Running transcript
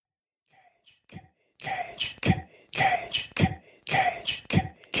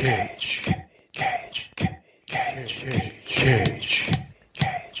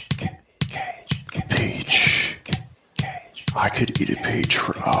could eat a page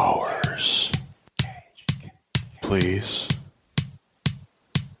for hours. Please.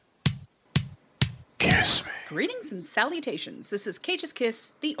 Kiss me. Greetings and salutations. This is Cage's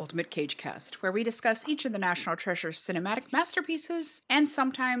Kiss, the ultimate Cage cast, where we discuss each of the National Treasure's cinematic masterpieces and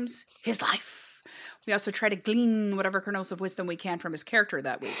sometimes his life. We also try to glean whatever kernels of wisdom we can from his character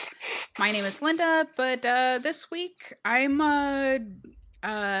that week. My name is Linda, but this week I'm a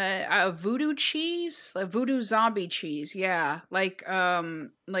voodoo cheese, a voodoo zombie cheese. Yeah, like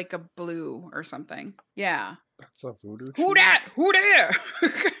a blue or something. Yeah. That's a voodoo cheese? Who dat? Who there?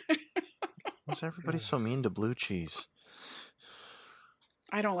 Why's everybody so mean to blue cheese?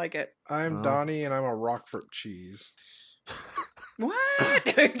 I don't like it. I'm Donnie, and I'm a Roquefort cheese. What?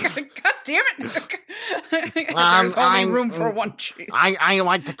 God damn it! There's only room for one cheese. I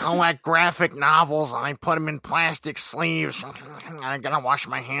like to collect graphic novels, and I put them in plastic sleeves. I gotta wash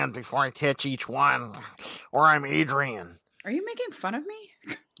my hands before I touch each one, or I'm Adrian. Are you making fun of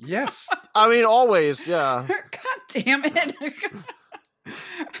me? Yes. I mean, always, yeah. God damn it!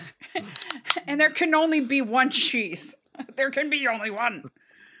 And there can only be one cheese. There can be only one.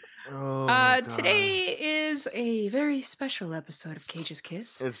 Oh, today is a very special episode of Cage's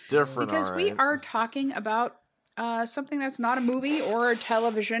Kiss. It's different, because we are talking about something that's not a movie or a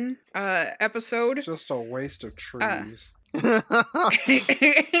television episode. It's just a waste of trees.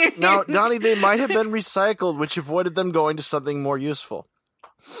 Now, Donnie, they might have been recycled, which avoided them going to something more useful.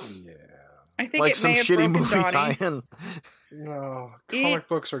 Yeah. I think like it some may have shitty broken movie Donnie. tie-in. No, comic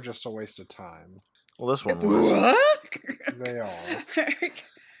books are just a waste of time. Well, this one was. What? They are.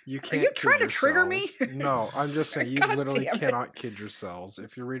 You can't. Are you kid trying to trigger me? yourselves. No, I'm just saying you God literally damn it. cannot kid yourselves.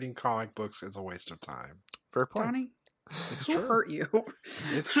 If you're reading comic books, it's a waste of time. Fair point. Donnie, It's who true. hurt you?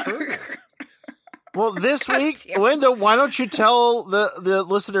 It's true. Well, this week, damn it. Linda, why don't you tell the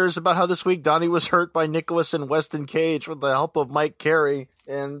listeners about how this week Donnie was hurt by Nicolas and Weston Cage with the help of Mike Carey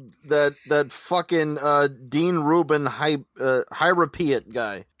and that fucking Dean Rubin Hyrapiet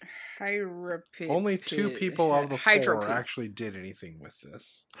guy. Only two people of the four Hydropede. actually did anything with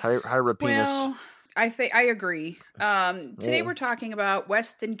this. Hyrapenis. Well, I agree. Today Yeah. we're talking about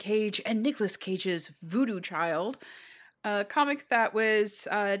Weston Cage and Nicolas Cage's Voodoo Child, a comic that was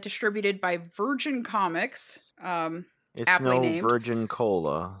distributed by Virgin Comics. It's aptly no named. Virgin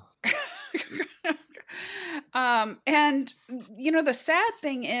Cola. And you know, the sad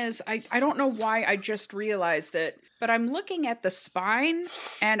thing is, I don't know why I just realized it, but I'm looking at the spine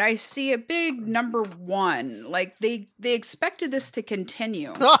and I see a big number 1. Like they expected this to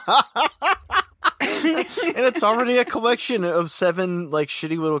continue. And it's already a collection of 7 like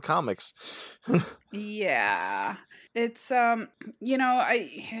shitty little comics. Yeah. It's you know,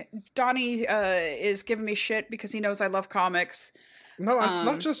 Donnie is giving me shit because he knows I love comics. No, it's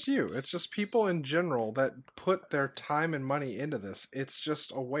not just you. It's just people in general that put their time and money into this. It's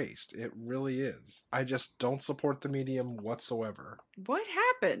just a waste. It really is. I just don't support the medium whatsoever. What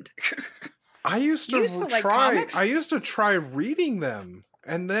happened? I used to, You used to like try. comics? I used to try reading them,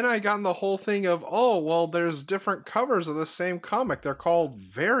 and then I got in the whole thing of, oh, well, there's different covers of the same comic. They're called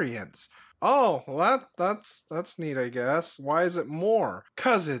variants. Oh, well, that's neat, I guess. Why is it more?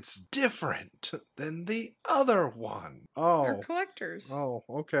 'Cause it's different than the other one. They're Oh. collectors. Oh,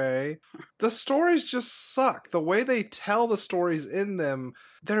 okay. The stories just suck. The way they tell the stories in them,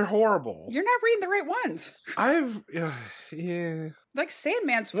 they're horrible. You're not reading the right ones. Yeah. Like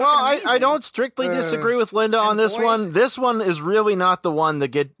Sandman's fucking Well, I amazing. don't strictly disagree with Linda on and this boys. one. This one is really not the one to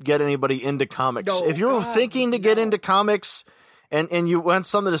get anybody into comics. No, if you're God, thinking to get no. into comics and you want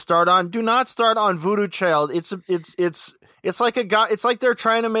something to start on, do not start on Voodoo Child. It's like it's like they're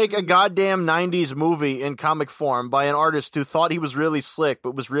trying to make a goddamn 90s movie in comic form by an artist who thought he was really slick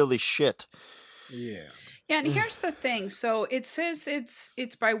but was really shit. Yeah. Yeah, and here's the thing. So it says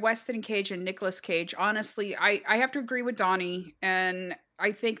it's by Weston Cage and Nicolas Cage. Honestly, I have to agree with Donnie, and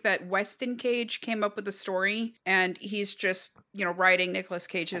I think that Weston Cage came up with the story, and he's just, you know, riding Nicolas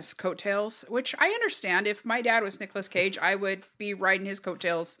Cage's coattails, which I understand. If my dad was Nicolas Cage, I would be riding his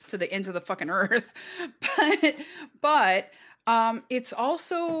coattails to the ends of the fucking earth. But it's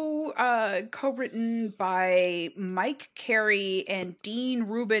also co-written by Mike Carey and Dean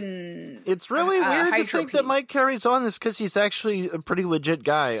Rubin. It's really weird to think that Hydropede. Mike Carey's on this because he's actually a pretty legit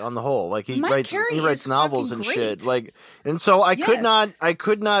guy on the whole. Like he Mike Carey writes is novels fucking and shit. great. Like, and so I could Yes.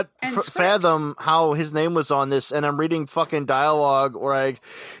 not And scripts. fathom how his name was on this. And I'm reading fucking dialogue or like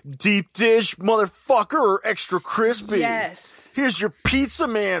deep dish motherfucker, extra crispy. Yes. Here's your pizza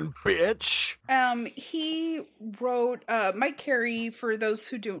man, bitch. He wrote Mike Mike Carey, for those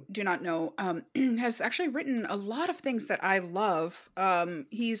who do not know, has actually written a lot of things that I love.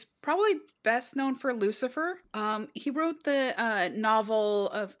 He's probably best known for Lucifer. He wrote the novel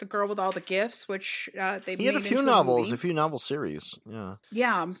of The Girl with All the Gifts, which they He had a few novels, a few novel series. Yeah.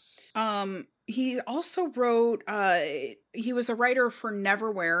 Yeah. He also wrote. He was a writer for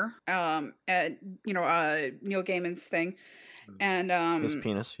Neverwhere. At Neil Gaiman's thing. And his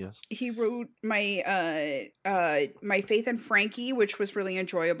penis, yes. He wrote my Faith and Frankie, which was really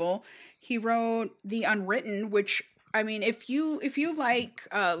enjoyable. He wrote The Unwritten, which, I mean, if you like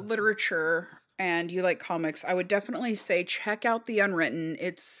literature and you like comics, I would definitely say check out The Unwritten.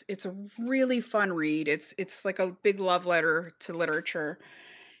 It's a really fun read. It's like a big love letter to literature.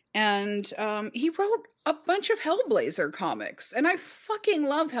 And he wrote a bunch of Hellblazer comics, and I fucking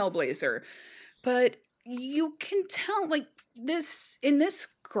love Hellblazer. But you can tell, like, in this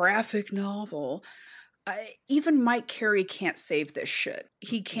graphic novel, even Mike Carey can't save this shit.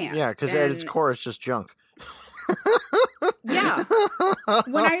 He can't. Yeah, because at its core, it's just junk. Yeah.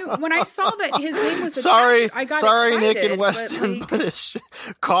 When I saw that his name was attached, I got excited. Nick and Weston, but it's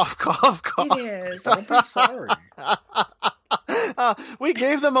cough, cough, cough. It is. Don't be sorry. We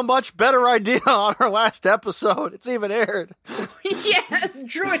gave them a much better idea on our last episode. It's even aired. Yes,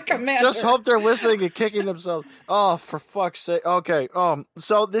 Druid Commander. Just hope they're listening and kicking themselves. Oh, for fuck's sake. Okay.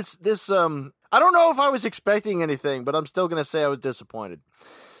 So this I don't know if I was expecting anything, but I'm still gonna say I was disappointed.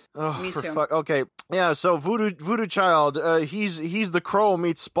 Oh, Me too. Okay. Yeah. So Voodoo Child. He's the Crow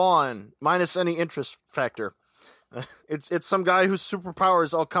meets Spawn minus any interest factor. It's some guy whose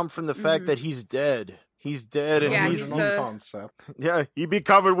superpowers all come from the fact that he's dead. He's dead, and he's a concept. Yeah, he be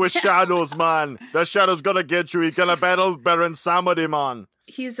covered with shadows, man. The shadow's gonna get you. He's gonna battle Baron Samedi, man.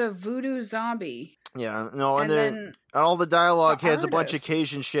 He's a voodoo zombie. Yeah, no, and then then all the dialogue has a bunch of artist.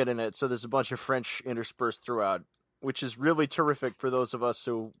 Cajun shit in it, so there's a bunch of French interspersed throughout, which is really terrific for those of us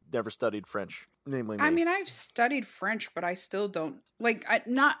who never studied French, namely me. I mean, I've studied French, but I still don't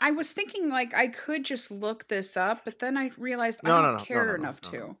I was thinking like I could just look this up, but then I realized I don't care enough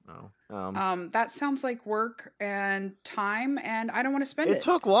to. That sounds like work and time, and I don't want to spend it. It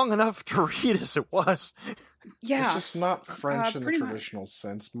took long enough to read as it was. Yeah. It's just not French in the pretty traditional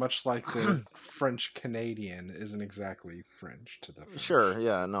sense, much like the French Canadian isn't exactly French to the French. Sure,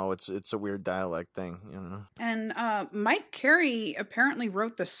 yeah, no, it's a weird dialect thing, you know. And Mike Carey apparently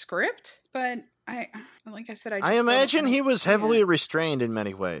wrote the script, but I imagine he was heavily restrained in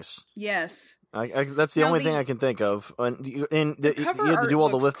many ways. Yes. That's the only thing I can think of. And he had to do all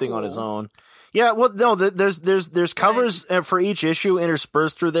the lifting on his own. Yeah, well, no, there's covers for each issue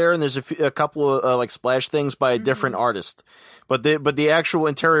interspersed through there, and there's a couple of like splash things by a different artist. But the actual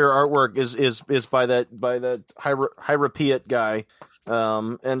interior artwork is by that Hirapiat guy.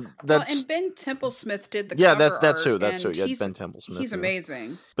 And that's and Ben Templesmith did the cover that's who art, yeah, Ben Templesmith. He's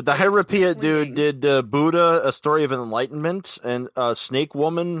amazing. But the Hirapiat dude did Buddha, A Story of Enlightenment, and Snake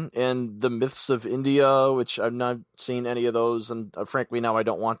Woman, and The Myths of India, which I've not seen any of those, and frankly now I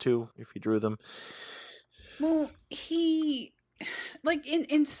don't want to if he drew them. Well, he like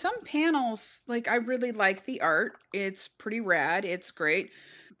in some panels, like I really like the art. It's pretty rad. It's great.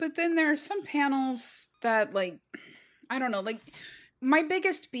 But then there are some panels that like I don't know, like my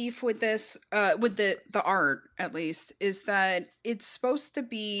biggest beef with this, with the art at least, is that it's supposed to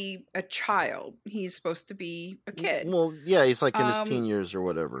be a child. He's supposed to be a kid. Well, yeah, he's like in his teen years or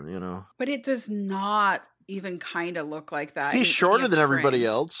whatever, you know. But it does not even kind of look like that. He's shorter than everybody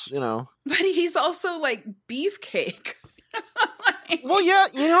else, you know. But he's also like beefcake. Well, yeah,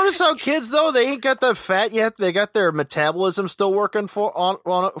 you notice how kids though they ain't got the fat yet. They got their metabolism still working for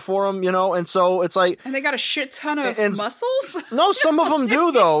them, you know. And so it's like, and they got a shit ton of muscles. No, some of them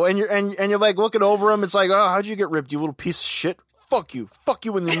do though. And you're like looking over them. It's like, oh, how'd you get ripped, you little piece of shit? Fuck you,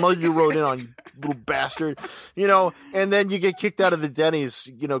 and the mother you rode in on, you little bastard, you know. And then you get kicked out of the Denny's,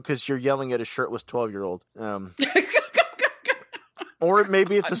 you know, because you're yelling at a shirtless 12-year-old. Or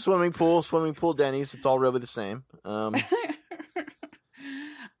maybe it's a swimming pool Denny's. It's all really the same.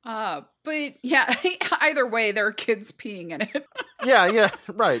 But yeah, either way, there are kids peeing in it. yeah,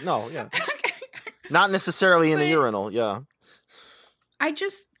 right. No, yeah. Not necessarily in the urinal, yeah. I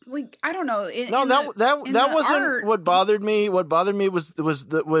just like I don't know. That wasn't art. What bothered me. What bothered me was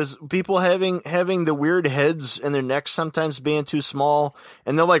people having the weird heads and their necks sometimes being too small,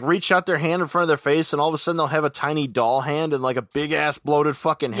 and they'll like reach out their hand in front of their face, and all of a sudden they'll have a tiny doll hand and like a big ass bloated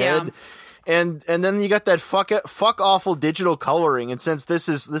fucking head. Yeah. And then you got that fuck awful digital coloring, and since this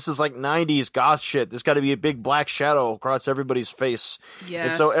is like 90s goth shit, there's got to be a big black shadow across everybody's face. Yes.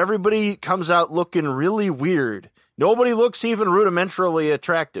 And so everybody comes out looking really weird. Nobody looks even rudimentarily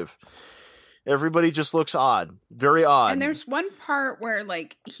attractive. Everybody just looks odd, very odd. And there's one part where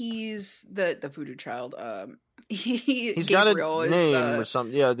like he's the voodoo child. He's Gabriel got a name or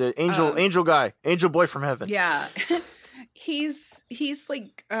something. Yeah, the angel guy, angel boy from heaven. Yeah, he's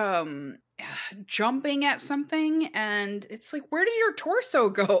like jumping at something, and it's like, where did your torso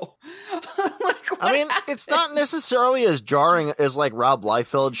go? Like, I mean, it's not necessarily as jarring as like Rob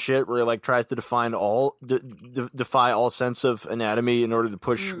Liefeld shit, where he like tries to defy all sense of anatomy in order to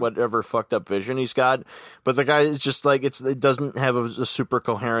push whatever fucked up vision he's got. But the guy is just like it doesn't have a super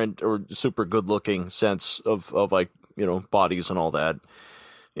coherent or super good looking sense of like, you know, bodies and all that.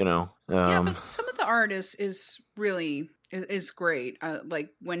 You know, yeah, but some of the art is really is great. Like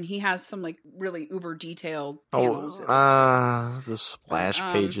when he has some like really uber detailed panels. The splash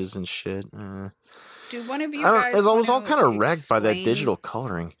pages and shit. Do one of you guys? It was all kind of wrecked by that digital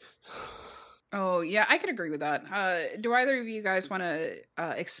coloring. Oh yeah, I could agree with that. Do either of you guys want to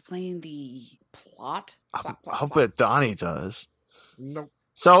explain the plot? I'll bet Donnie does. Nope.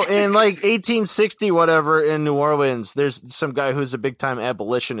 So in like 1860 whatever in New Orleans, there's some guy who's a big time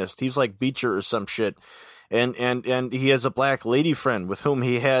abolitionist. He's like Beecher or some shit. And he has a black lady friend with whom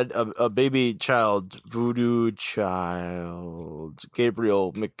he had a baby child, voodoo child,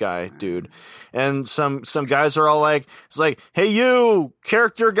 Gabriel McGuy, dude. And some guys are all like, it's like, hey, you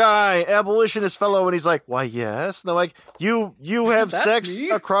character guy, abolitionist fellow. And he's like, why, yes. And they're like, you have sex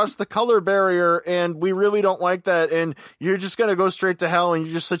across the color barrier. And we really don't like that. And you're just going to go straight to hell. And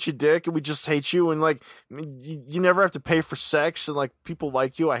you're just such a dick. And we just hate you. And like, you never have to pay for sex. And like, people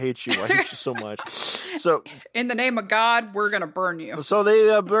like you. I hate you. I hate you so much. So, in the name of God, we're gonna burn you. So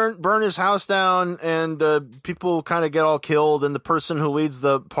they burn his house down, and people kind of get all killed. And the person who leads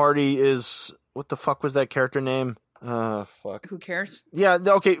the party is, what the fuck was that character name? Fuck. Who cares? Yeah,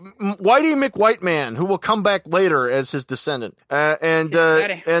 okay, Whitey McWhiteman, who will come back later as his descendant, and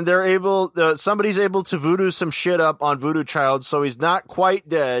they're able. Somebody's able to voodoo some shit up on Voodoo Child, so he's not quite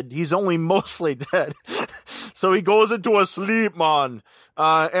dead. He's only mostly dead. So he goes into a sleep, man.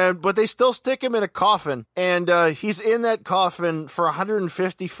 But they still stick him in a coffin, and he's in that coffin for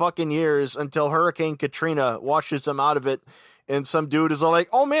 150 fucking years until Hurricane Katrina washes him out of it. And some dude is all like,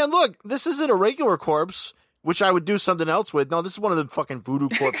 "Oh man, look, this isn't a regular corpse, which I would do something else with. No, this is one of the fucking voodoo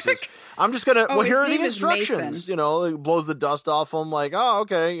corpses. I'm just gonna. Well, here are the instructions. You know, it blows the dust off him. Like, oh,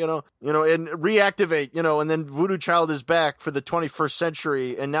 okay, you know, and reactivate. You know, and then Voodoo Child is back for the 21st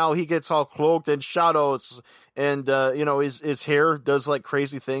century, and now he gets all cloaked in shadows. And, his hair does like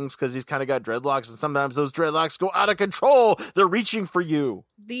crazy things because he's kind of got dreadlocks, and sometimes those dreadlocks go out of control. They're reaching for you.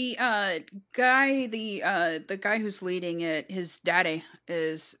 The guy who's leading it, his daddy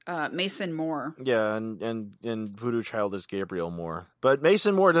is Mason Moore. Yeah, and Voodoo Child is Gabriel Moore. But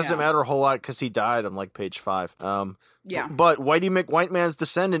Mason Moore doesn't matter a whole lot because he died on like page 5. Yeah. But Whitey McWhiteman's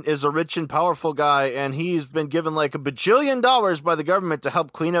descendant is a rich and powerful guy, and he's been given like $1 bajillion by the government to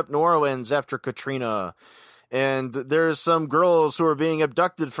help clean up New Orleans after Katrina. And there's some girls who are being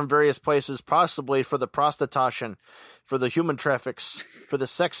abducted from various places, possibly for the prostitution, for the human traffics, for the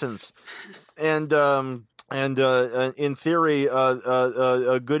sexons. And in theory,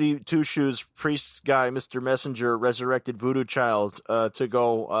 a goody two-shoes priest guy, Mr. Messenger, resurrected Voodoo Child to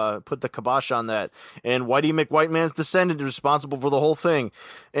go put the kibosh on that. And Whitey McWhiteman's descendant is responsible for the whole thing.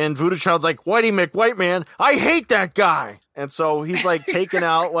 And Voodoo Child's like, Whitey McWhiteman, I hate that guy! And so he's like taking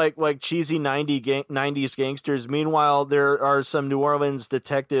out like cheesy 90s gangsters. Meanwhile, there are some New Orleans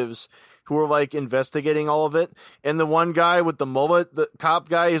detectives who are like investigating all of it. And the one guy with the mullet, the cop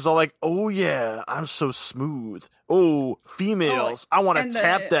guy, is all like, oh yeah, I'm so smooth. Oh, females. I want to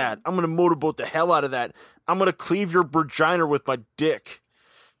tap that. I'm going to motorboat the hell out of that. I'm going to cleave your vagina with my dick.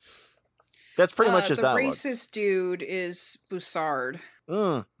 That's pretty much his dialogue. The racist dude is Boussard.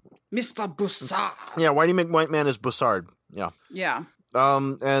 Mr. Boussard. Yeah, Whitey McWhiteman is Boussard. Yeah. Yeah.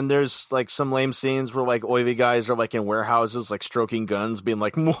 And there's like some lame scenes where like oily guys are like in warehouses, like stroking guns, being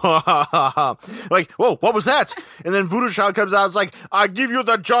like, Mwahaha. Like, whoa, what was that? And then Voodoo Child comes out, it's like, I give you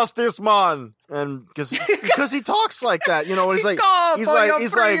the justice, man. And because he talks like that, you know, and he's like, I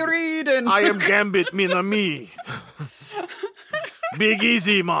am Gambit, me. Big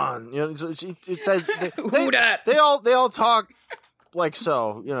easy, man. You know, it says they all talk like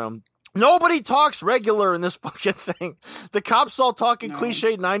so, you know. Nobody talks regular in this fucking thing. The cops all talking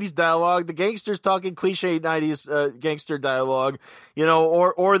cliched 90s dialogue. The gangsters talking cliched 90s gangster dialogue. You know,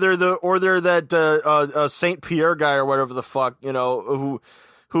 or they're that Saint Pierre guy or whatever the fuck. You know,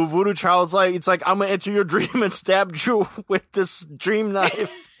 who Voodoo Child's like. It's like, I'm gonna enter your dream and stab you with this dream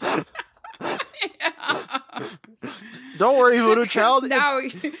knife. Don't worry, Voodoo Child.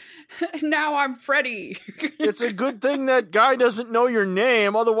 Now I'm Freddy. It's a good thing that guy doesn't know your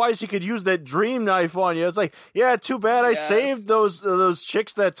name. Otherwise, he could use that dream knife on you. It's like, yeah, too bad I saved those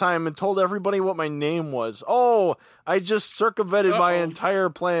chicks that time and told everybody what my name was. Oh, I just circumvented my entire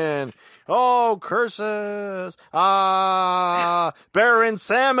plan. Oh, curses. Baron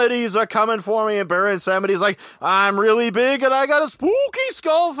Samity's are coming for me. And Baron Samity's like, I'm really big and I got a spooky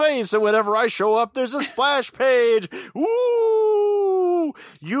skull face. And whenever I show up, there's a splash page. Ooh,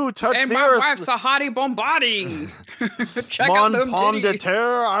 you touch and the my earth. wife's a hottie bombarding. Check Mon out them pomme de titties.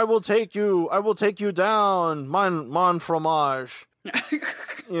 terre, I will take you down. Mon fromage.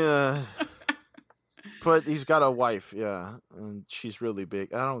 Yeah. But he's got a wife, yeah, and she's really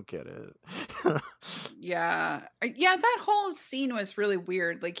big. I don't get it. Yeah. Yeah, that whole scene was really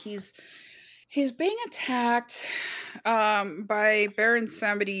weird. Like he's being attacked by Baron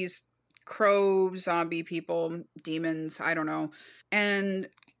Samity's crow zombie people, demons, I don't know. And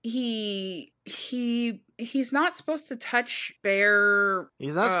he's not supposed to touch bare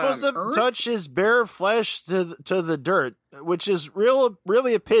He's not supposed to earth? touch his bare flesh to the dirt, which is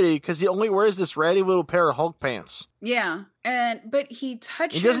really a pity because he only wears this ratty little pair of Hulk pants. Yeah. But he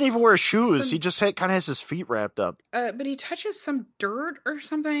touches He doesn't even wear shoes. some- He just kind of has his feet wrapped up. but he touches some dirt or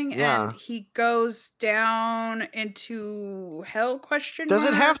something, Yeah. and he goes down into hell? Does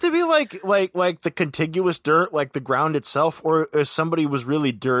it have to be like the contiguous dirt, like the ground itself, or if somebody was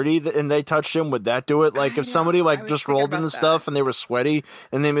really dirty and they touched him, would that do it? Like if somebody I like was just thinking rolled in about the that. stuff and they were sweaty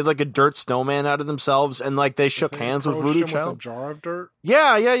and they made like a dirt snowman out of themselves and like they shook hands with Approached Voodoo him with a Child. jar of dirt.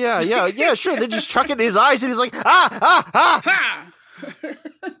 Yeah, sure. They just chuck it in his eyes and he's like, ah. Ha!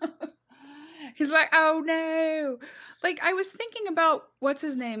 He's like, oh no! Like I was thinking about what's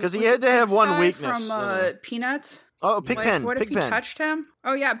his name? 'Cause he Was had it to have this one guy weakness, from you know. Peanuts. Oh, Like, Pigpen. what if he Pigpen. touched him?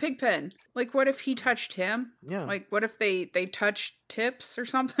 Oh yeah, Pigpen. Like, what if he touched him? Yeah. Like, what if they touched tips or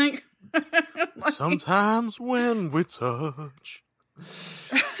something? Like, Sometimes when we touch.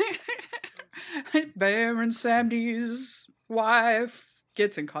 Baron Samdy's wife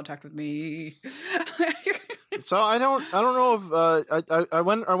gets in contact with me. So I don't know if I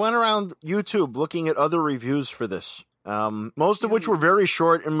went around YouTube looking at other reviews for this. Most of which were very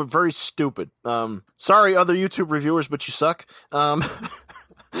short and very stupid. Sorry, other YouTube reviewers, but you suck. But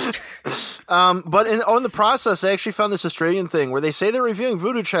on the process, I actually found this Australian thing where they say they're reviewing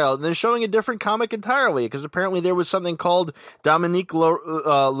Voodoo Child and they're showing a different comic entirely because apparently there was something called Dominique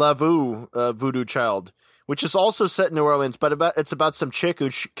Lavaux Voodoo Child, which is also set in New Orleans, but it's about some chick who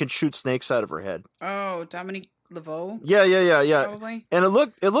can shoot snakes out of her head. Oh, Dominique Laveau? Yeah. Probably. And it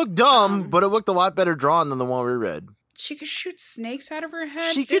looked dumb, but it looked a lot better drawn than the one we read. She could shoot snakes out of her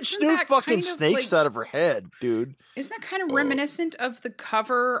head? She could Isn't shoot that fucking kind of snakes like- out of her head, dude. Isn't that kind of reminiscent of the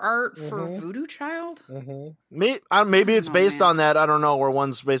cover art for Voodoo Child? Maybe it's Oh, based man. on that. I don't know where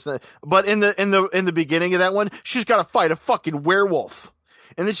one's based on. But in the beginning of that one, she's got to fight a fucking werewolf.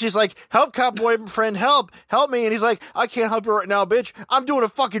 And then she's like, help, cop boyfriend, help me. And he's like, I can't help you right now, bitch. I'm doing a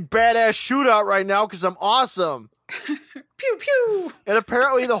fucking badass shootout right now because I'm awesome. Pew pew! And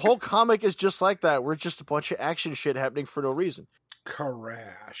apparently the whole comic is just like that. We're just a bunch of action shit happening for no reason.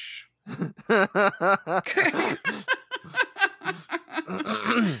 Crash.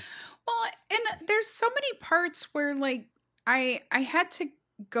 Well, and there's so many parts where like I had to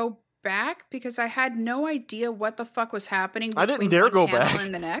go back because I had no idea what the fuck was happening. I didn't between dare one go panel back.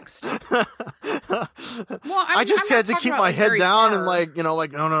 And the next. I I'm just not had to talking keep about, my like, head very down and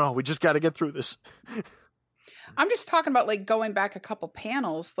far. no, we just got to get through this. I'm just talking about like going back a couple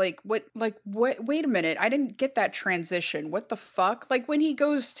panels. Like what? Wait a minute! I didn't get that transition. What the fuck? Like when he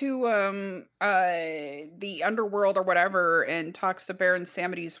goes to the underworld or whatever and talks to Baron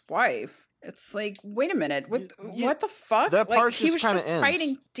Samity's wife. It's like, wait a minute, what the fuck? That like, part he was kinda just ends.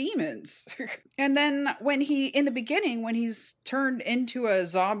 fighting demons. And then when in the beginning, when he's turned into a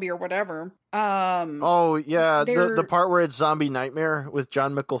zombie or whatever, Oh yeah, the They're- part where it's Zombie Nightmare with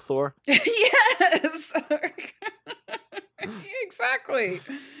John Thor. yes, exactly.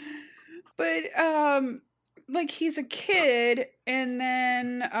 But like he's a kid, and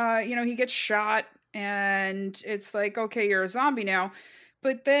then he gets shot, and it's like, okay, you're a zombie now.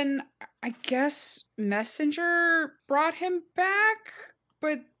 But then I guess Messenger brought him back,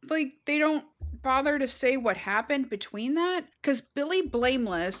 but like they don't bother to say what happened between that, because Billy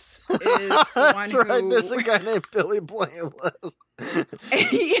Blameless is the one That's who. right. There's a guy named Billy Blameless.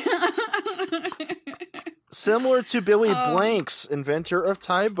 Yeah. Similar to Billy Um, Blanks, inventor of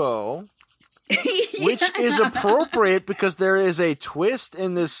Tybo. which is appropriate because there is a twist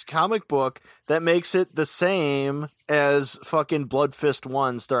in this comic book that makes it the same as fucking Blood Fist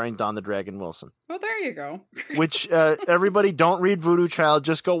 1 starring Don the Dragon Wilson. Well, there you go. Which, everybody, don't read Voodoo Child.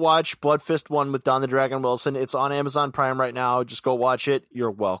 Just go watch Blood Fist 1 with Don the Dragon Wilson. It's on Amazon Prime right now. Just go watch it.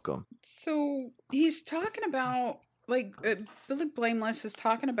 You're welcome. So he's talking about, like, Billy Blameless is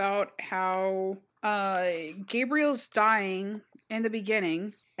talking about how Gabriel's dying in the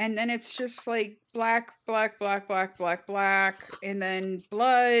beginning. And then it's just like black, black, black, black, black, black, and then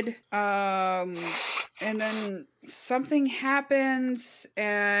blood. And then something happens,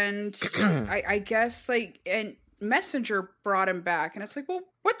 and I guess like, and Messenger brought him back, and it's like, well,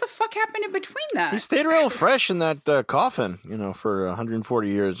 what the fuck happened in between that? He stayed real fresh in that coffin, for 140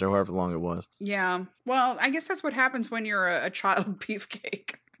 years or however long it was. Yeah. Well, I guess that's what happens when you're a child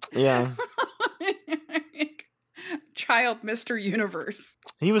beefcake. Yeah. Child Mr. Universe.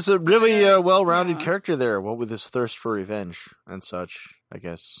 He was a really well-rounded character there, what with his thirst for revenge and such, I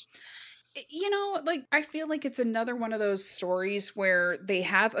guess. Like, I feel like it's another one of those stories where they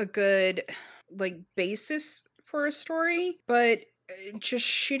have a good, like, basis for a story, but just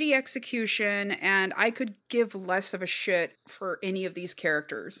shitty execution, and I could give less of a shit for any of these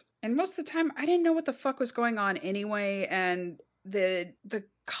characters. And most of the time, I didn't know what the fuck was going on anyway, and the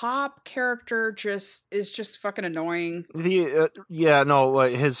cop character is just fucking annoying.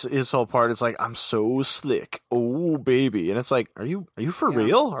 His whole part is like, I'm so slick, oh baby, and it's like, are you for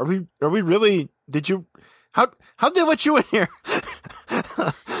real? Are we really? Did you? How'd they let you in here?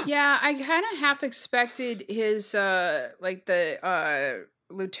 Yeah, I kind of half expected his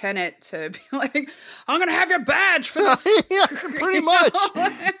lieutenant to be like, I'm gonna have your badge for this. Yeah, pretty much.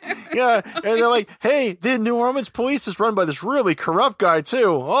 Yeah, and they're like, hey, the New Orleans police is run by this really corrupt guy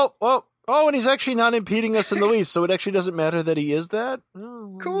too. Oh, and he's actually not impeding us in the least, so it actually doesn't matter that he is that.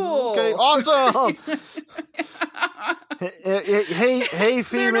 Oh, cool. Okay, awesome. Hey,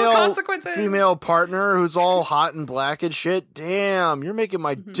 female partner who's all hot and black and shit. Damn, you're making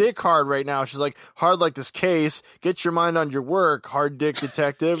my dick hard right now. She's like, hard like this case. Get your mind on your work, hard dick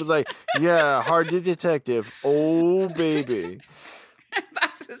detective. It's like, yeah, hard dick detective. Oh, baby.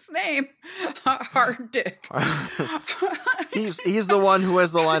 That's his name. Hard dick. He's the one who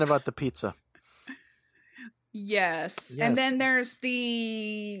has the line about the pizza. Yes. And then there's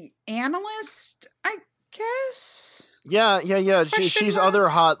the analyst, I guess. Yeah. She's other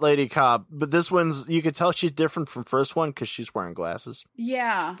hot lady cop, but this one's, you could tell she's different from first one because she's wearing glasses.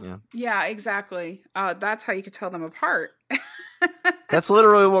 Yeah, exactly. That's how you could tell them apart. That's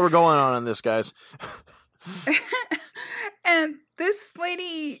literally what we're going on in this, guys. And this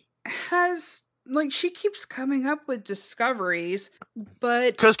lady has, like, she keeps coming up with discoveries,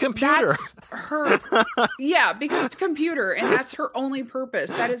 but because computer, that's her. Yeah, because computer, and that's her only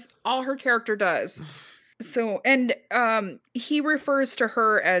purpose. That is all her character does. So, and he refers to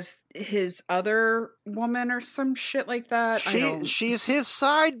her as his other woman or some shit like that. She's his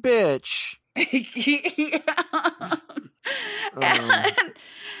side bitch.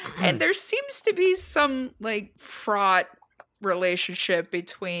 And there seems to be some, like, fraught relationship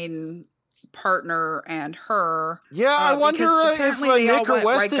between partner and her. Yeah, I wonder if Nick or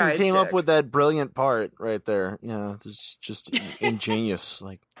Weston came up dick. with that brilliant part right there. Yeah, it's just ingenious.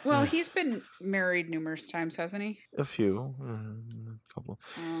 Like, well, he's been married numerous times, hasn't he? A few, a couple.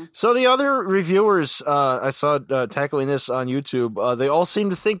 So the other reviewers I saw tackling this on YouTube, they all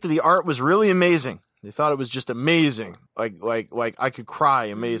seemed to think that the art was really amazing. They thought it was just amazing, like I could cry.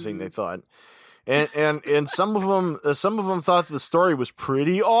 Amazing, they thought. And some of them thought the story was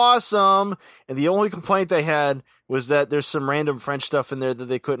pretty awesome, and the only complaint they had was that there's some random French stuff in there that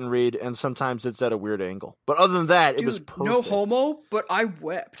they couldn't read, and sometimes it's at a weird angle. But other than that, it was perfect. No homo, but I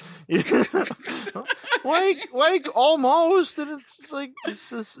wept. like almost, and it's like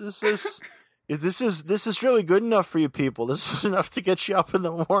this is really good enough for you people. This is enough to get you up in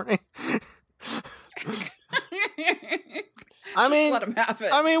the morning. Let him have it.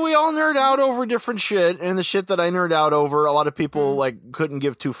 I mean, we all nerd out over different shit, and the shit that I nerd out over, a lot of people like couldn't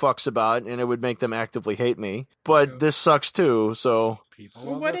give two fucks about, and it would make them actively hate me. But this sucks too. So,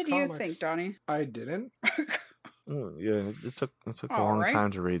 what did you think, Donnie? I didn't. Yeah, it took a long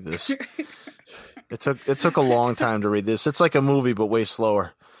time to read this. It took a long time to read this. It's like a movie, but way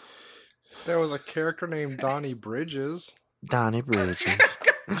slower. There was a character named Donnie Bridges. Donnie Bridges.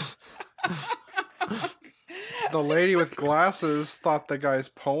 The lady with glasses thought the guy's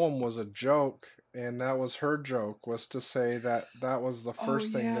poem was a joke, and that was her joke, was to say that that was the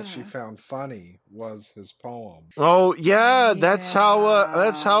first thing that she yeah. found funny was his poem. Oh yeah, that's how Yeah.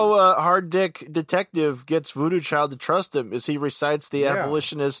 hard dick detective gets Voodoo Child to trust him. Is he recites the Yeah.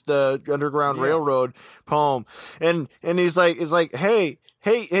 abolitionist Underground Yeah. Railroad poem, and he's like, hey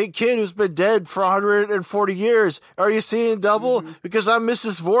kid who's been dead for 140 years, are you seeing double? Mm-hmm. Because I'm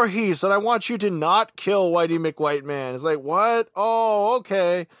Mrs. Voorhees and I want you to not kill Whitey McWhite Man. It's like, what? Oh,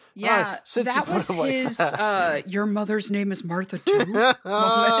 okay. Yeah, All right, since you that put was it like his that. your mother's name is Martha too moment.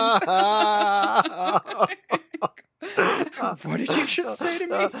 What did you just say to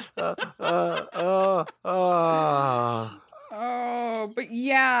me? Oh, but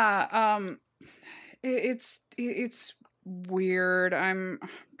yeah, it's weird. I'm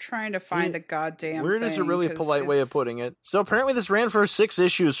trying to find the goddamn Weird thing. is a really 'cause polite way of it's- putting it. So apparently this ran for 6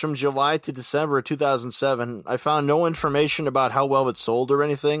 issues from July to December 2007. I found no information about how well it sold or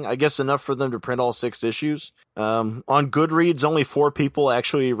anything. I guess enough for them to print all 6 issues. On Goodreads, only 4 people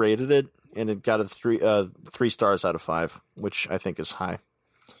actually rated it, and it got a 3 stars out of 5, which I think is high.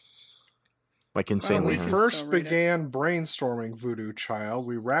 Like When insanely we can high. first still read it. began brainstorming Voodoo Child,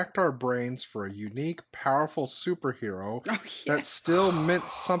 we racked our brains for a unique, powerful superhero Oh, that yes. still meant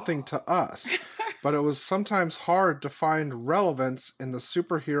something to us, but it was sometimes hard to find relevance in the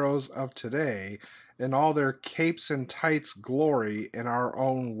superheroes of today in all their capes and tights glory in our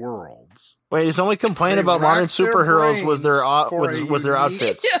own worlds. Wait, his only complaint They about modern racked their superheroes was their brains for was their a unique,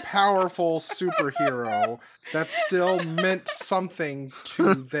 outfits. powerful superhero that still meant something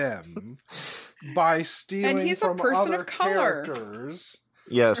to them by stealing he's a from person other of color. characters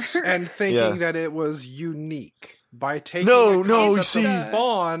Yes. and thinking Yeah. that it was unique by taking No, a no, concept of see-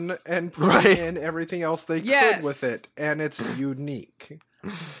 Spawn and putting Right. in everything else they Yes. could with it, and it's unique.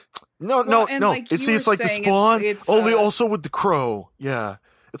 No, Well, and no. like It's you it's were like the saying, Spawn, it's, only uh, also with the crow. Yeah.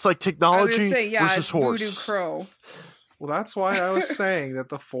 It's like I was technology gonna say, yeah, versus it's horse. Voodoo Crow. Well, that's why I was saying that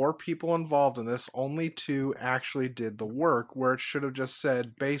the 4 people involved in this, only 2 actually did the work, where it should have just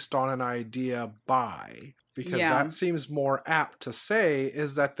said based on an idea by. Because Yeah. that seems more apt to say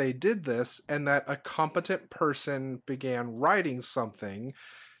is that they did this and that a competent person began writing something,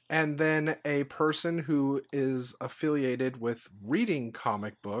 and then a person who is affiliated with reading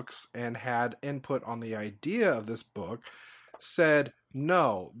comic books and had input on the idea of this book said,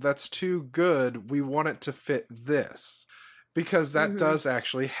 no, that's too good. We want it to fit this. Because that Mhm. does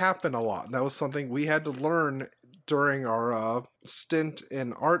actually happen a lot. And that was something we had to learn during our stint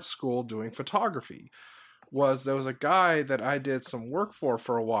in art school doing photography. There was a guy that I did some work for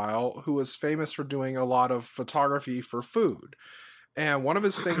a while who was famous for doing a lot of photography for food. And one of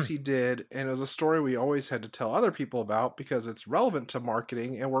his things he did, and it was a story we always had to tell other people about because it's relevant to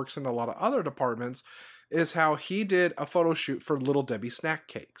marketing and works in a lot of other departments, is how he did a photo shoot for Little Debbie snack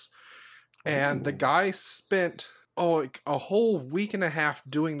cakes. And the guy spent like a whole week and a half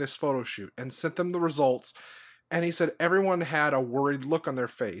doing this photo shoot and sent them the results. And he said everyone had a worried look on their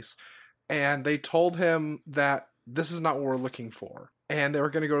face. And they told him that this is not what we're looking for. And they were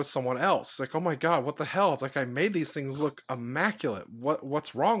going to go to someone else. It's like, oh my God, what the hell? It's like, I made these things look immaculate.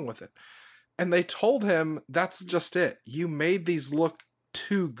 What's wrong with it? And they told him, that's just it. You made these look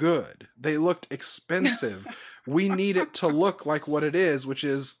too good. They looked expensive. We need it to look like what it is, which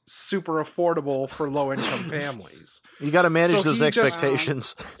is super affordable for low-income families. You got to manage So those he just-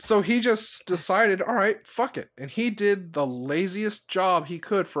 expectations. So he just decided, all right, fuck it. And he did the laziest job he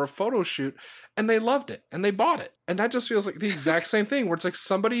could for a photo shoot, and they loved it, and they bought it. And that just feels like the exact same thing, where it's like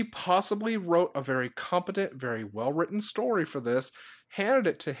somebody possibly wrote a very competent, very well-written story for this, handed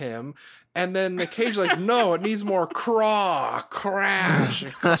it to him, and then Nick Cage like, no, it needs more crash,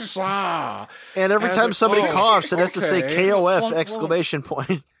 saw. And every And it's time like, somebody oh, coughs, it has to say okay. KOF Well, exclamation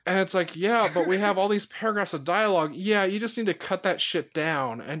point. And it's like, yeah, but we have all these paragraphs of dialogue. Yeah, you just need to cut that shit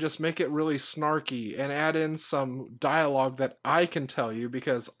down and just make it really snarky and add in some dialogue that I can tell you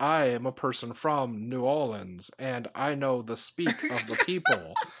because I am a person from New Orleans and I know the speak of the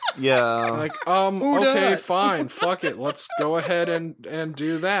people. Yeah. Like, Who okay, dat? fine, fuck it. Let's go ahead and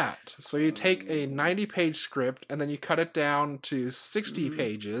do that. So you take a 90-page script and then you cut it down to 60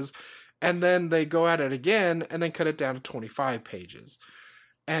 pages, and then they go at it again and then cut it down to 25 pages.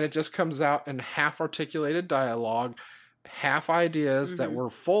 And it just comes out in half articulated dialogue, half ideas that were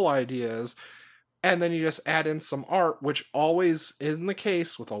full ideas, and then you just add in some art, which always isn't the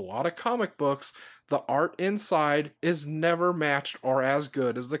case with a lot of comic books. The art inside is never matched or as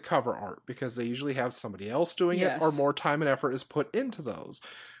good as the cover art because they usually have somebody else doing it or Yes. more time and effort is put into those,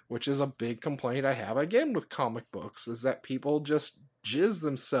 which is a big complaint I have again with comic books, is that people just jizz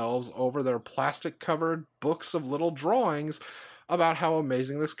themselves over their plastic covered books of little drawings about how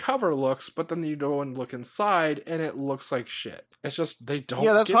amazing this cover looks, but then you go and look inside and it looks like shit. It's just, they don't.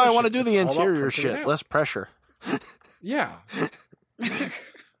 Yeah, that's give why a I want to shit. do the It's all about interior printing it shit. out. Less pressure. Yeah.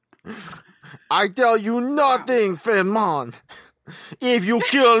 I tell you nothing, Fenmon. If you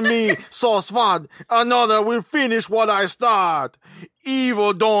kill me, Sosvad, another will finish what I start.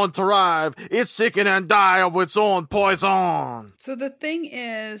 Evil don't thrive. It's sicken and die of its own poison. So the thing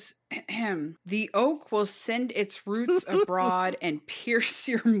is, the oak will send its roots abroad and pierce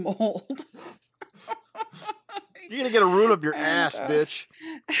your mold. You're gonna get a root up your ass, bitch.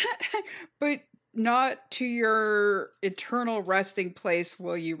 But not to your eternal resting place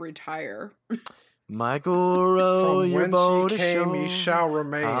will you retire. Michael, row From your whence boat ye came, ye ashore. shall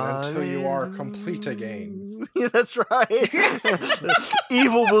remain until you are complete again. Yeah, that's right.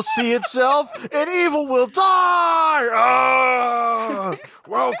 Evil will see itself, and evil will die. Ah!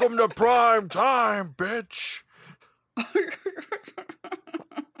 Welcome to prime time, bitch.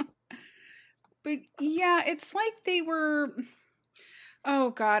 But yeah, it's like they were.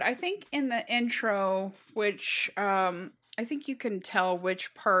 Oh God, I think in the intro, which I think you can tell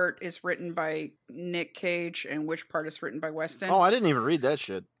which part is written by Nick Cage and which part is written by Weston. Oh, I didn't even read that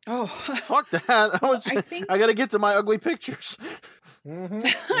shit. Oh, Fuck that. I gotta get to my ugly pictures.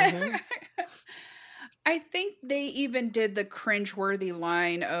 I think they even did the cringeworthy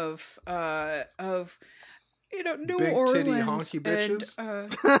line of New Big Orleans titty honky bitches?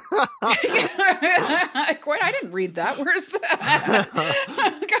 And, Quite, I didn't read that. Where's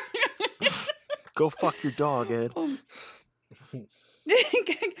that? Go fuck your dog, Ed.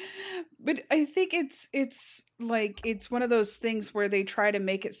 But I think it's like it's one of those things where they try to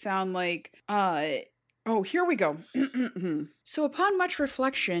make it sound like oh, here we go. So upon much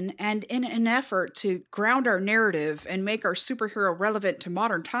reflection and in an effort to ground our narrative and make our superhero relevant to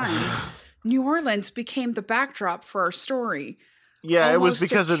modern times, New Orleans became the backdrop for our story. Yeah, it was Almost a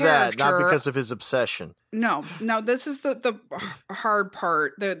because of that, not character- because of his obsession. No, this is the hard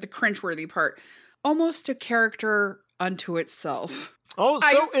part, the cringeworthy part. Almost a character unto itself. Oh,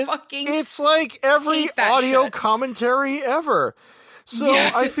 so it's like every hate that audio shit. commentary ever. So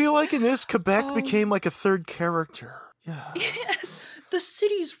Yes. I feel like in this, Quebec became like a third character. Yeah. Yes, the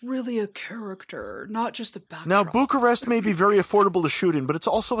city's really a character, not just a backdrop. Now, Bucharest may be very affordable to shoot in, but it's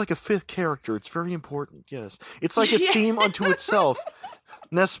also like a fifth character. It's very important, yes. It's like a theme unto itself.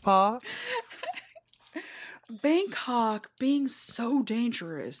 N'est-ce pas? Bangkok being so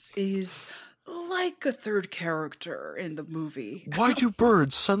dangerous is like a third character in the movie. Why do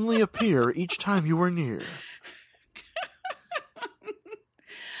birds suddenly appear each time you are near?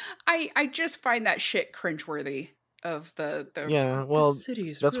 I just find that shit cringeworthy of the Yeah, well, the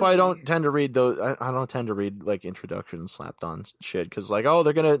city's that's why I really- don't tend to read those. I don't tend to read like introductions slapped on shit because like, oh,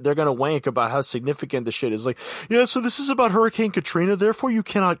 they're gonna wank about how significant the shit is. Like, yeah, so this is about Hurricane Katrina, therefore you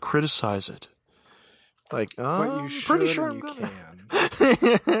cannot criticize it. Like, But you should pretty sure and I'm you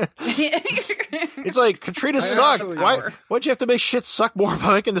gonna. can. It's like Katrina I sucked. actually- Why'd you have to make shit suck more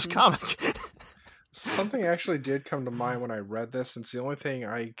by making this comic? Something actually did come to mind when I read this. It's the only thing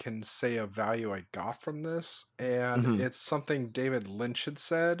I can say of value I got from this. And it's something David Lynch had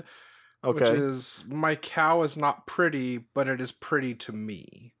said, which Okay. is, my cow is not pretty, but it is pretty to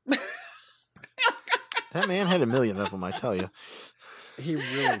me. That man had a million of them, I tell you. He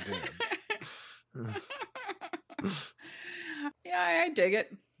really did. Yeah, I dig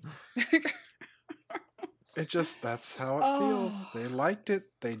it. It just, that's how it feels. They liked it.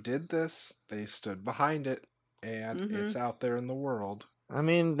 They did this. They stood behind it. And it's out there in the world. I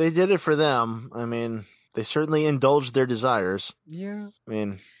mean, they did it for them. I mean, they certainly indulged their desires. Yeah. I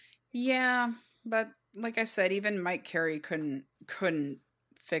mean, Yeah, but like I said, even Mike Carey couldn't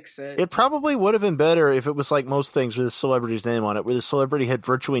fix it. it probably would have been better if it was like most things with a celebrity's name on it, where the celebrity had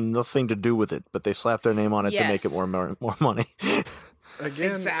virtually nothing to do with it, but they slapped their name on it to make it Yes. more money.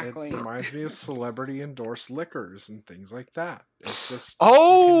 Again, Exactly. it reminds me of celebrity endorsed liquors and things like that. It's just,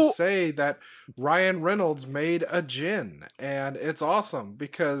 Oh! you can say that Ryan Reynolds made a gin, and it's awesome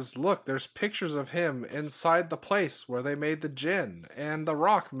because look, there's pictures of him inside the place where they made the gin, and The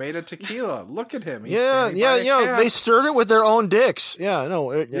Rock made a tequila. Look at him. He's standing by a cask. They stirred it with their own dicks. Yeah,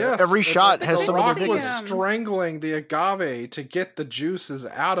 no, Yes, every it's shot like has The some Rock of their was dicks. strangling the agave to get the juices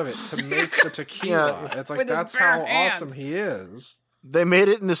out of it to make the tequila. It's like, With his that's bare how hands. awesome he is. They made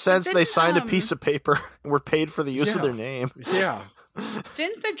it in the sense they didn't, signed a piece of paper and were paid for the use of Yeah. their name. Yeah.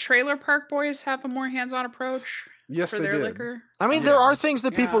 Didn't the Trailer Park Boys have a more hands-on approach Yes, for they their did. liquor? I mean, there are things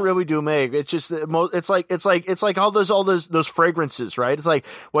that people Yeah. really do make. It's just that it's like all those fragrances, right? It's like,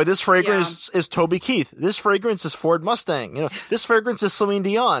 well, this fragrance is Toby Keith. This fragrance is Ford Mustang. You know, this fragrance is Celine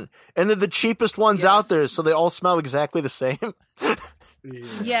Dion, and they're the cheapest ones out there, so they all smell exactly the same. Yeah.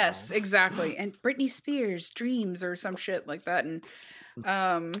 Yes, exactly. And Britney Spears Dreams or some shit like that. And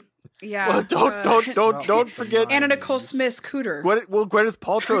yeah. Well, don't like forget the Anna Nicole 90s. Smith's Cooter. Gwyneth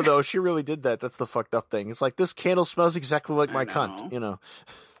Paltrow though. She really did that. That's the fucked up thing. It's like, this candle smells exactly like my know. cunt. You know.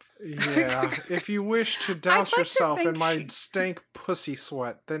 Yeah, if you wish to douse like to yourself in think my she- stank pussy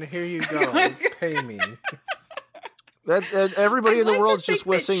sweat, then here you go. Pay me. That's everybody I'd in the like to world's just think that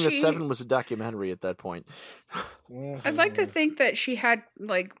wishing that she- Seven was a documentary at that point. I'd like to think that she had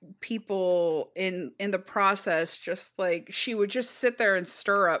like people in the process, just like she would just sit there in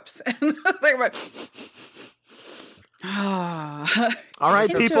stirrups and they were ah. All right,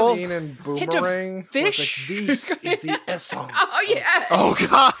 Hint of- people. Scene in Hint of Boomerang. fish. Like, this is the essence. Oh yeah. Oh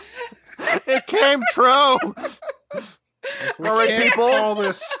God, it came true. We All right, can't people. call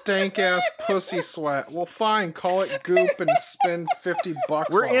this stank ass pussy sweat. Well, fine, call it goop and spend $50.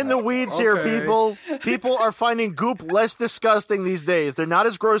 We're on in the it. weeds here, Okay. people. People are finding goop less disgusting these days. They're not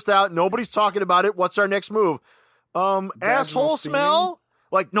as grossed out. Nobody's talking about it. What's our next move? Asshole steam? smell?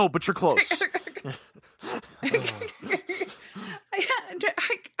 Like, no, but you're close.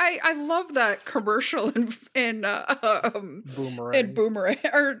 I love that commercial in Boomerang. Boomerang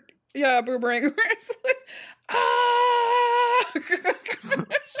or Boomerang. Where it's like, ah!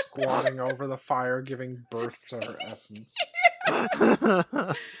 Squatting over the fire, giving birth to her essence.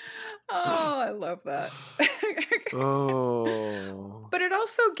 Oh, I love that. Oh. But it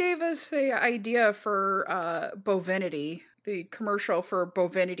also gave us the idea for Bovinity, the commercial for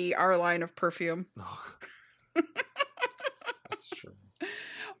Bovinity, our line of perfume. That's true.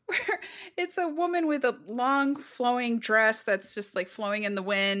 Where it's a woman with a long flowing dress that's just like flowing in the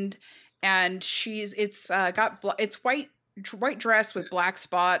wind, and it's white dress with black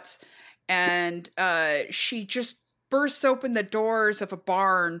spots, and she just bursts open the doors of a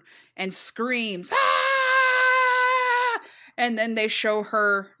barn and screams, ah! And then they show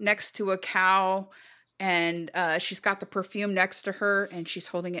her next to a cow, and she's got the perfume next to her, and she's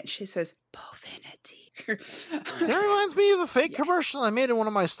holding it, and she says, Bovinity. That reminds me of a fake commercial I made in one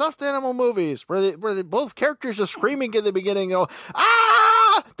of my stuffed animal movies where both characters are screaming at the beginning and go,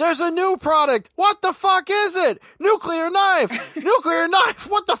 ah, there's a new product. What the fuck is it? Nuclear knife. Nuclear knife.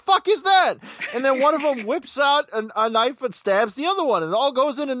 What the fuck is that? And then one of them whips out a knife and stabs the other one, and it all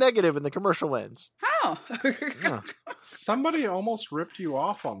goes into negative and the commercial ends. Oh. Somebody almost ripped you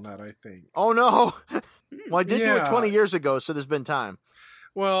off on that, I think. Oh no. Well, I did do it Yeah. 20 years ago, so there's been time.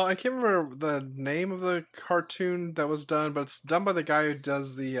 Well, I can't remember the name of the cartoon that was done, but it's done by the guy who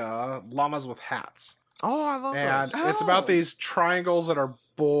does the llamas with hats. Oh, I love And those. it's about Oh. these triangles that are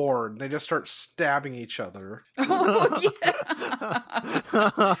bored. They just start stabbing each other. Oh, yeah.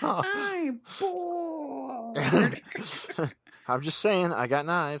 I'm bored. I'm just saying, I got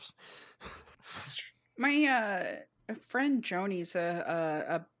knives. My friend Joni's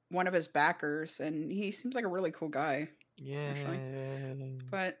one of his backers, and he seems like a really cool guy. Yeah.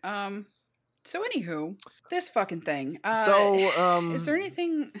 But so anywho, this fucking thing. Is there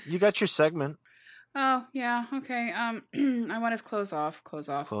anything? You got your segment. Oh yeah, okay. I want his clothes off. Close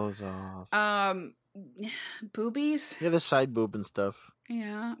off. Boobies. Yeah, the side boob and stuff.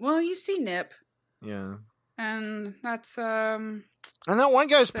 Yeah. Well, you see Nip, Yeah. and that's And that one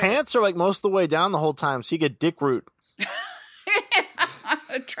guy's So- pants are like most of the way down the whole time, so you get dick root.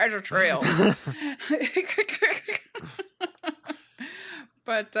 a treasure trail.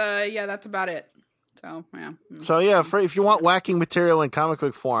 But yeah, that's about it. So yeah. So yeah, if you want whacking material in comic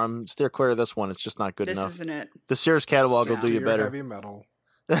book form, steer clear of this one. It's just not good This enough. isn't it. The Sears catalog will Yeah. do Do you your better. heavy metal.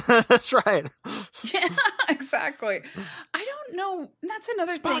 That's right. Yeah, exactly. I don't know. That's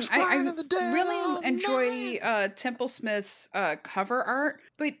another Splash thing. Burn in the dead of Really enjoy night. Temple Smith's cover art,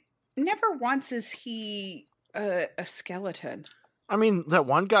 but never once is he a skeleton. I mean, that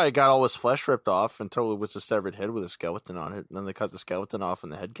one guy got all his flesh ripped off until it was a severed head with a skeleton on it, and then they cut the skeleton off,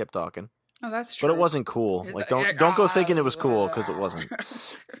 and the head kept talking. Oh, that's true. But it wasn't cool. Is Like, that- don't go thinking it was cool because it wasn't.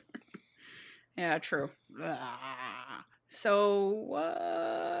 Yeah, true. So,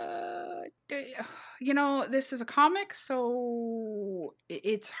 this is a comic, so so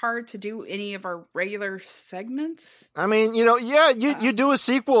it's hard to do any of our regular segments. I mean, you do a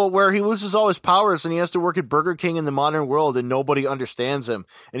sequel where he loses all his powers and he has to work at Burger King in the modern world and nobody understands him.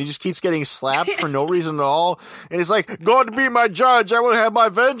 And he just keeps getting slapped for no reason at all. And he's like, God be my judge. I will have my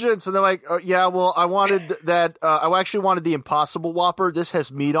vengeance. And they're like, yeah, well, I wanted that. I actually wanted the Impossible Whopper. This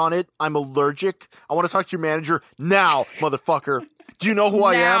has meat on it. I'm allergic. I want to talk to your manager now, motherfucker. Do you know who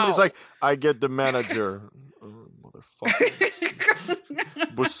I am? And he's like, I get the manager. Motherfucker.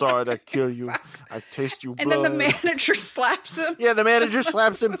 Bussard, I kill you. I taste you blood. And then the manager slaps him. Yeah, the manager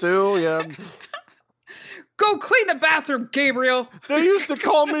slaps him too. Yeah. Go clean the bathroom, Gabriel. They used to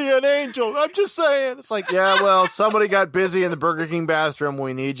call me an angel. I'm just saying. It's like, yeah, well, somebody got busy in the Burger King bathroom.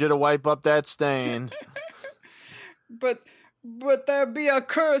 We need you to wipe up that stain. But there be a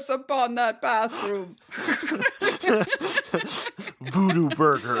curse upon that bathroom. Voodoo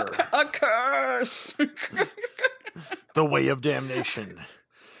Burger. A curse. The way of damnation.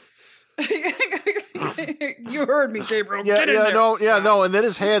 You heard me, Gabriel. Yeah, Get in there, no. And then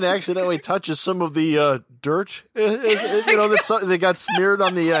his hand accidentally touches some of the dirt, that got smeared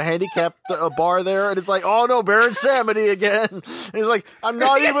on the handicap bar there, and it's like, oh no, Baron Samedi again. And he's like, I'm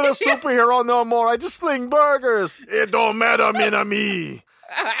not even a superhero no more. I just sling burgers. It don't matter, min ami.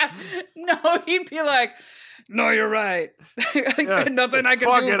 No, he'd be like, no, you're right. Yeah. Nothing I can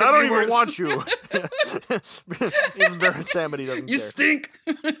Fuck do. it, I don't even want you. Even Baron Samedi doesn't You care. stink.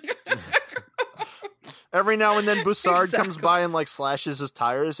 Every now and then Bussard Exactly. comes by and like slashes his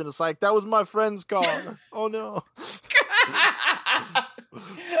tires, and it's like, that was my friend's car. Oh no.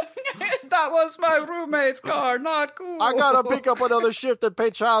 That was my roommate's car. Not cool. I gotta pick up another shift and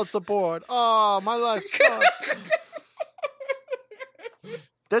pay child support. Oh, my life sucks.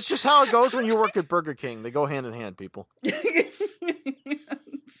 That's just how it goes when you work at Burger King. They go hand in hand, people.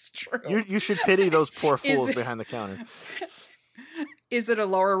 It's true. You should pity those poor Is fools it- behind the counter. Is it a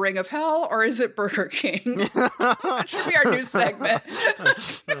lower ring of hell or is it Burger King? That should be our new segment.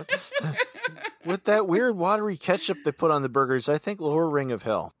 With that weird watery ketchup they put on the burgers, I think lower ring of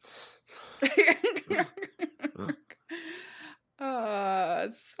hell.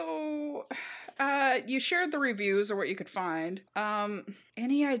 You shared the reviews or what you could find.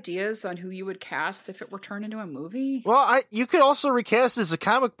 Any ideas on who you would cast if it were turned into a movie? Well, you could also recast it as a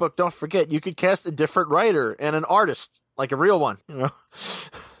comic book. Don't forget, you could cast a different writer and an artist, like a real one. In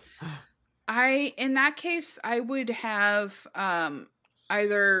that case, I would have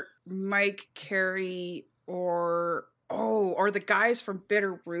either Mike Carey or the guys from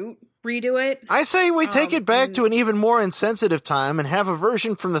Bitterroot redo it. I say we take it back to an even more insensitive time and have a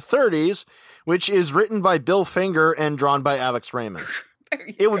version from the 30s, which is written by Bill Finger and drawn by Alex Raymond.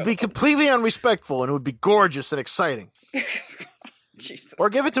 It would be completely unrespectful, and it would be gorgeous and exciting. Jesus. Or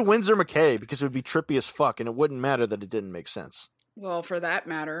give it to Winsor McKay, because it would be trippy as fuck, and it wouldn't matter that it didn't make sense. Well, for that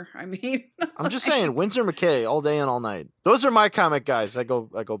matter, I mean, I'm just saying, Winsor McKay all day and all night. Those are my comic guys. I go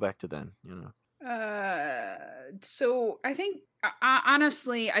back to then. So I think,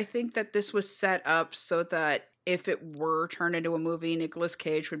 honestly, I think that this was set up so that if it were turned into a movie, Nicolas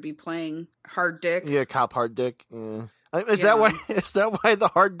Cage would be playing Hard Dick. Yeah, cop Hard Dick. Yeah. Is that why the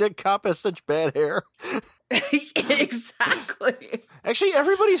Hard Dick cop has such bad hair? Exactly. Actually,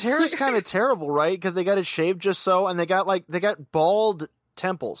 everybody's hair is kind of terrible, right? Because they got it shaved just so, and they got bald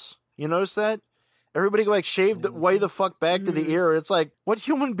temples. You notice that? Everybody shaved way the fuck back to the ear. It's like, what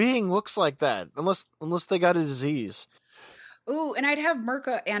human being looks like that? Unless they got a disease. Ooh, and I'd have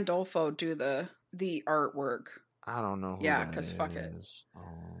Mirka Andolfo do the artwork. I don't know. Who Yeah, that because fuck it. is.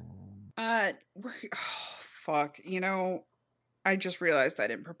 Fuck. I just realized I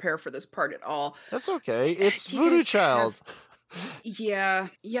didn't prepare for this part at all. That's okay. It's Do you Voodoo guys Child. Yeah,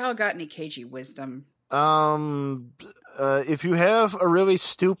 y'all got any cagey wisdom? If you have a really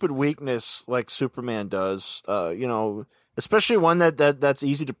stupid weakness like Superman does, especially one that's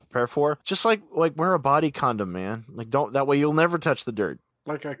easy to prepare for, just like wear a body condom, man. That way you'll never touch the dirt.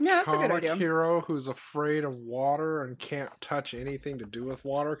 Like a that's a good comic idea. hero who's afraid of water and can't touch anything to do with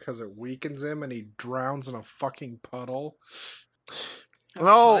water because it weakens him and he drowns in a fucking puddle.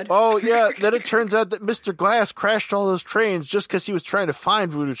 Oh, yeah. Then it turns out that Mr. Glass crashed all those trains just because he was trying to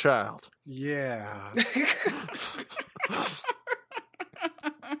find Voodoo Child. Yeah.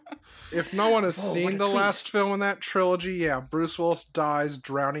 If no one has what seen a the last twist. film in that trilogy, yeah, Bruce Willis dies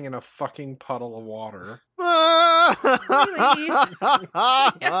drowning in a fucking puddle of water. Yeah,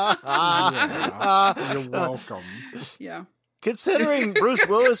 you're welcome. Yeah. Considering Bruce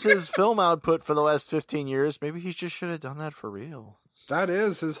Willis's film output for the last 15 years, maybe he just should have done that for real. That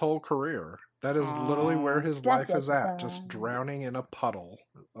is his whole career. That is literally where his life is at, just drowning in a puddle.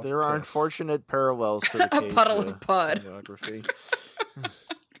 Of There are piss. unfortunate parallels to the A Cage, puddle of pud. biography.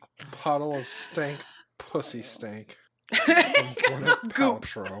 Puddle of stank, pussy stank. From Gwyneth Goop.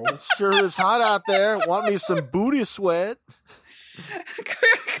 Paltrow. Sure is hot out there. Want me some booty sweat?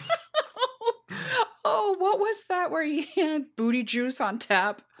 Oh, what was that where he had booty juice on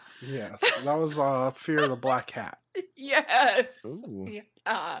tap? Yes, that was Fear of the Black Cat. Yes. Ooh.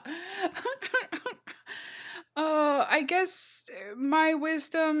 Yeah. I guess my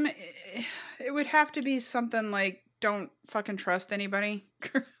wisdom, it would have to be something like, don't fucking trust anybody.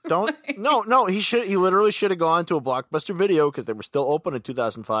 Don't no. He literally should have gone to a Blockbuster Video because they were still open in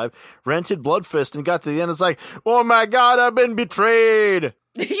 2005. Rented Blood Fist and got to the end. It's like, oh my god, I've been betrayed.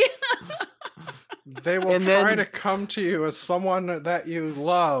 Yeah. They will And try then- to come to you as someone that you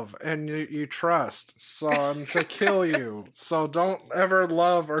love and you trust, so to kill you. So don't ever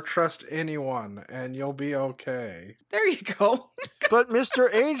love or trust anyone, and you'll be okay. There you go. But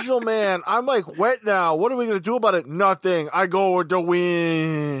Mr. Angel Man, I'm like wet now. What are we gonna do about it? Nothing. I go with the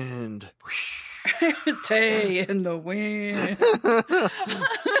wind. Tay in the wind.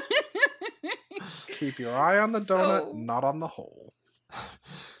 Keep your eye on the donut, So- not on the hole.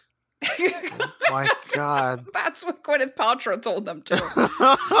 My God. That's what Gwyneth Paltrow told them to.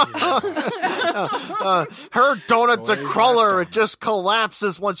 Her donut's a Boy, cruller. that It just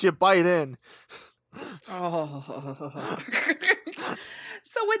collapses once you bite in. Oh.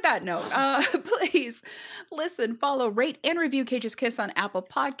 So with that note, please listen, follow, rate, and review Cage's Kiss on Apple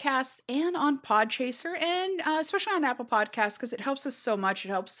Podcasts and on Podchaser, and especially on Apple Podcasts because it helps us so much. It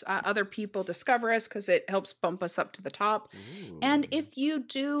helps other people discover us because it helps bump us up to the top. And if you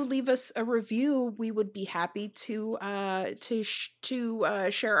do leave us a review, we would be happy to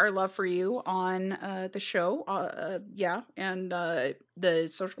share our love for you on the show. And the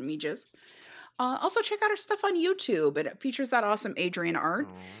social medias. Also, check out our stuff on YouTube. It features that awesome Adrian art.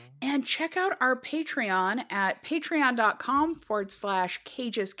 And check out our Patreon at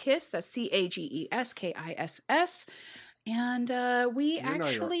patreon.com/Cage's Kiss. That's CAGESKISS. And we You know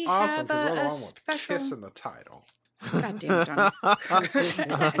actually you're awesome have because we're the a one with special. kiss in the title. God damn it, Donnie.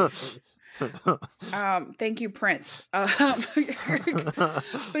 Thank you, Prince.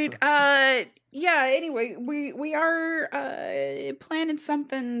 Anyway, we are planning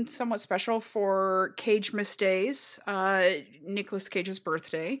something somewhat special for Cage Miss Days, Nicolas Cage's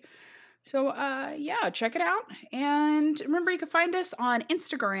birthday. So check it out. And remember, you can find us on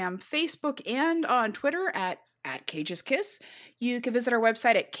Instagram, Facebook, and on Twitter at Cage's Kiss. You can visit our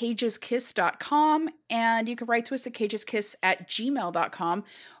website at cageskiss.com, and you can write to us at cageskiss@gmail.com.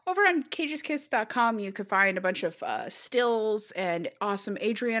 Over on cageskiss.com, you can find a bunch of stills and awesome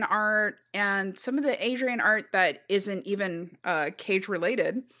Adrian art, and some of the Adrian art that isn't even Cage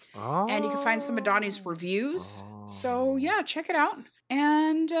related. And you can find some of Donnie's reviews. So check it out.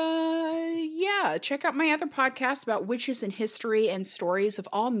 And check out my other podcast about witches and history and stories of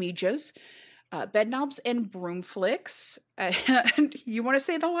all medias. Bedknobs and Broomflicks. And you want to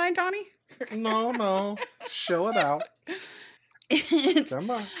say the line, Donnie? No. Chill it out. It's Come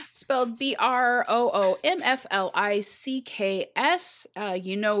on. spelled BROOMFLICKS.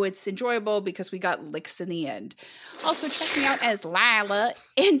 You know it's enjoyable because we got licks in the end. Also, check me out as Lila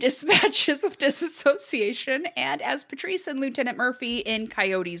in Dispatches of Disassociation and as Patrice and Lieutenant Murphy in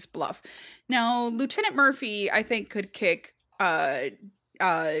Coyote's Bluff. Now, Lieutenant Murphy, I think, could kick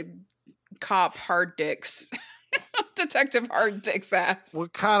Cop Hard Dick's Detective Hard Dick's ass.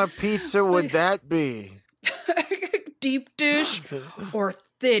 What kind of pizza would that be? Deep dish or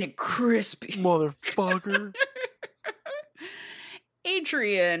thin and crispy? Motherfucker.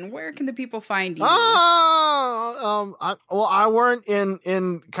 Adrian, where can the people find you? I weren't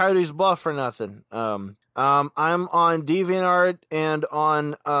in Coyote's Bluff for nothing. I'm on DeviantArt and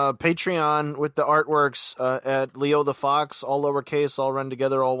on Patreon with the artworks at Leo the Fox, all lowercase, all run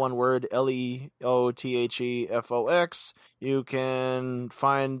together, all one word, LEOTHEFOX. You can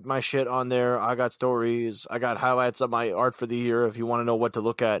find my shit on there. I got stories. I got highlights of my art for the year if you want to know what to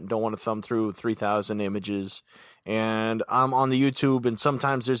look at and don't want to thumb through 3,000 images. And I'm on the YouTube, and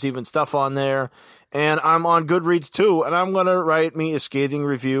sometimes there's even stuff on there. And I'm on Goodreads too, and I'm going to write me a scathing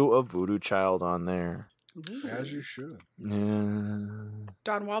review of Voodoo Child on there. As you should. Yeah.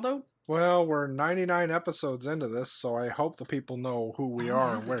 Don Waldo? Well, we're 99 episodes into this, so I hope the people know who we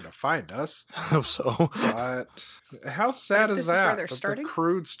are and where to find us. I hope so. But how sad If is this is where that? they're That starting? The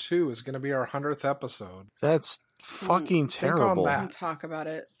Crudes 2 is going to be our 100th episode. That's fucking Think on terrible. that. Don't talk about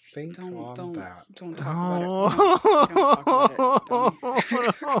it. Think Don't on that. talk about it. Don't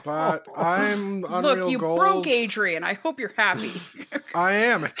talk about it. But I'm Unreal Look, you Goals. broke Adrian. I hope you're happy. I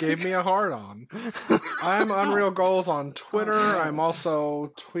am. It gave me a hard on. I'm Unreal Goals on Twitter. I'm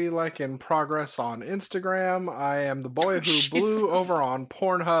also Twi'lek in Progress on Instagram. I am the boy who blew over on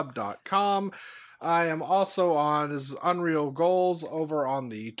Pornhub.com. I am also on Unreal Goals over on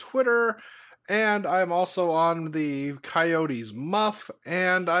the Twitter. And I'm also on the Coyotes Muff.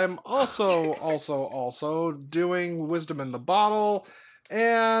 And I'm also doing Wisdom in the Bottle.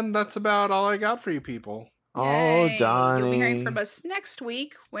 And that's about all I got for you people. Yay. Oh, Donnie. You'll be hearing from us next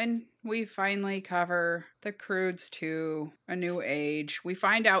week when we finally cover the Croods to A New Age. We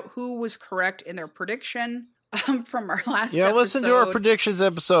find out who was correct in their prediction from our last episode. Listen to our predictions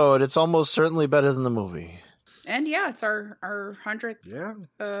episode. It's almost certainly better than the movie. And it's our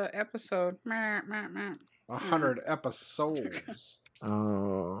 100th episode. 100 episodes.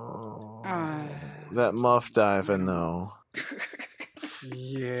 Oh. That muff diving, though.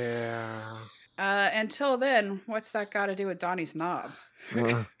 Yeah. Until then, what's that got to do with Donnie's knob?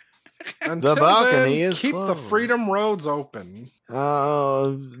 Until the balcony then, is keep closed. the freedom roads open.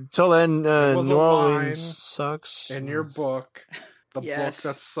 Till then, was New a Orleans line sucks. in your book, the Yes.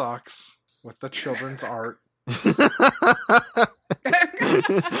 book that sucks with the children's art.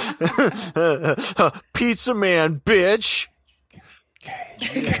 Pizza Man, bitch.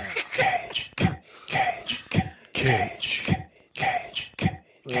 Cage.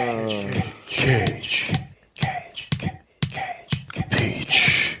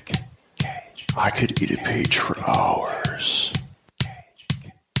 Peach. I could eat a peach for hours.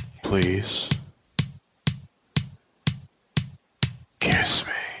 Please. Kiss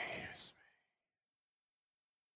me.